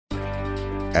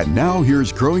And now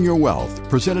here's Growing Your Wealth,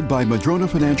 presented by Madrona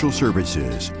Financial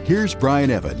Services. Here's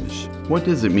Brian Evans. What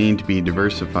does it mean to be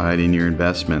diversified in your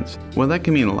investments? Well, that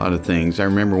can mean a lot of things. I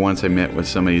remember once I met with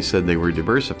somebody who said they were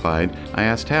diversified. I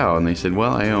asked how, and they said,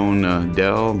 well, I own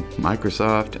Dell,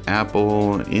 Microsoft,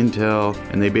 Apple, Intel,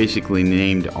 and they basically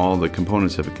named all the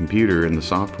components of a computer and the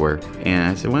software.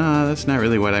 And I said, well, that's not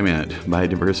really what I meant by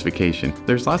diversification.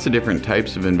 There's lots of different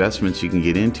types of investments you can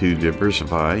get into to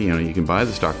diversify. You can buy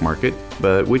the stock market,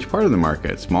 but which part of the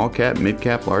market? Small cap, mid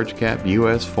cap, large cap,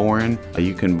 U.S., foreign.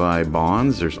 You can buy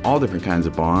bonds. There's all different kinds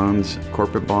of bonds,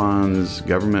 corporate bonds,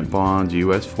 government bonds,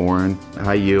 U.S., foreign,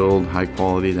 high yield, high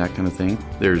quality, that kind of thing.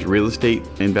 There's real estate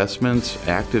investments,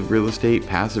 active real estate,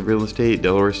 passive real estate,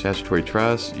 Delaware statutory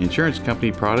trust, insurance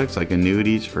company products like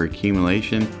annuities for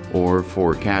accumulation or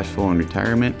for cash flow and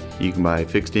retirement. You can buy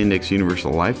fixed index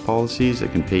universal life policies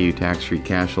that can pay you tax-free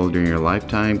cash flow during your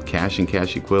lifetime, cash and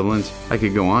cash equivalents. I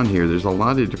could go on here. There's a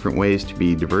lot of different ways to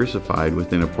be diversified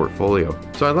within a portfolio.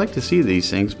 So I'd like to see these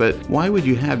things, but why would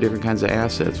you have different kinds of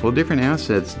assets? Well, different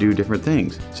assets do different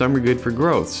things. Some are good for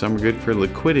growth, some are good for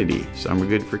liquidity, some are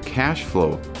good for cash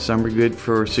flow, some are good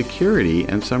for security,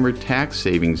 and some are tax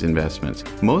savings investments.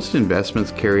 Most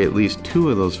investments carry at least 2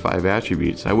 of those 5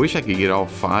 attributes. I wish I could get all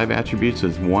 5 attributes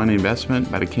with one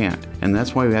investment, but I can't. And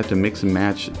that's why we have to mix and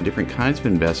match different kinds of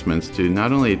investments to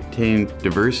not only attain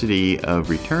diversity of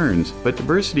returns, but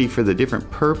diversity for the different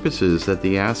purposes that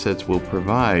the assets will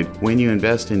provide when you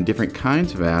invest in different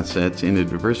kinds of assets in a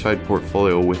diversified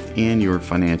portfolio within your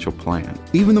financial plan.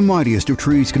 Even the mightiest of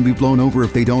trees can be blown over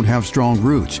if they don't have strong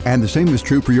roots, and the same is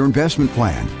true for your investment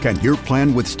plan. Can your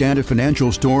plan withstand a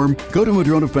financial storm? Go to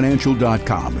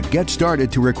MadronaFinancial.com and get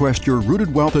started to request your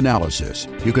Rooted Wealth analysis.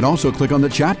 You can also click on the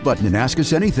chat button and ask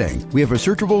us anything. We have a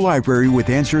searchable library with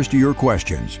answers to your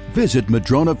questions. Visit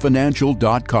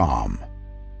MadronaFinancial.com.